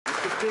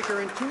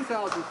Speaker, in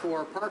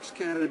 2004, Parks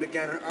Canada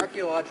began an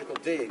archaeological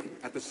dig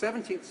at the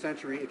 17th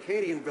century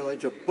Acadian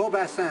village of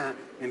Beaubassin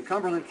in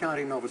Cumberland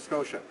County, Nova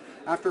Scotia.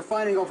 After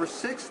finding over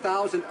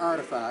 6,000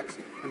 artifacts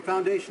and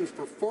foundations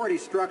for 40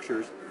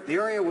 structures, the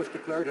area was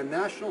declared a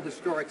National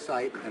Historic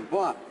Site and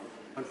bought.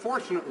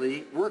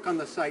 Unfortunately, work on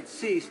the site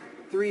ceased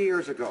 3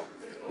 years ago.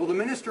 Will the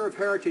Minister of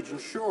Heritage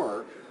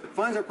ensure that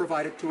funds are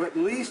provided to at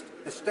least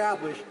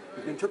establish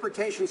an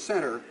interpretation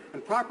centre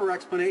and proper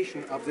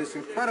explanation of this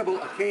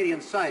incredible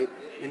Acadian site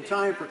in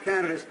time for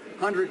Canada's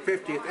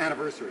 150th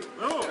anniversary?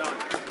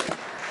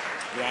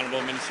 The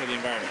Honourable Minister of the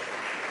Environment.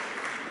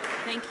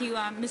 Thank you,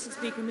 Mr.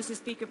 Speaker. Mr.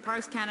 Speaker,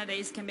 Parks Canada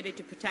is committed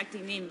to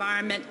protecting the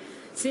environment.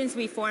 Since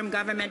we formed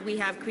government, we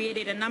have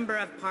created a number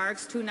of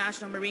parks, 2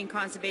 national marine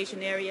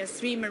conservation areas,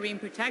 3 marine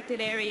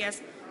protected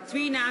areas,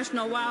 3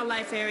 national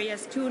wildlife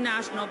areas, 2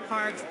 national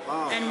parks,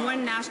 and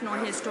 1 national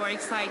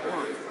historic site.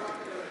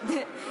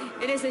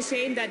 It is a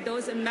shame that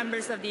those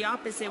members of the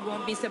opposite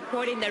won't be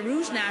supporting the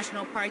Rouge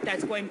National Park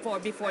that's going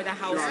forward before the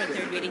House for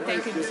third reading.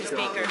 Thank you, Mr.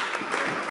 Speaker.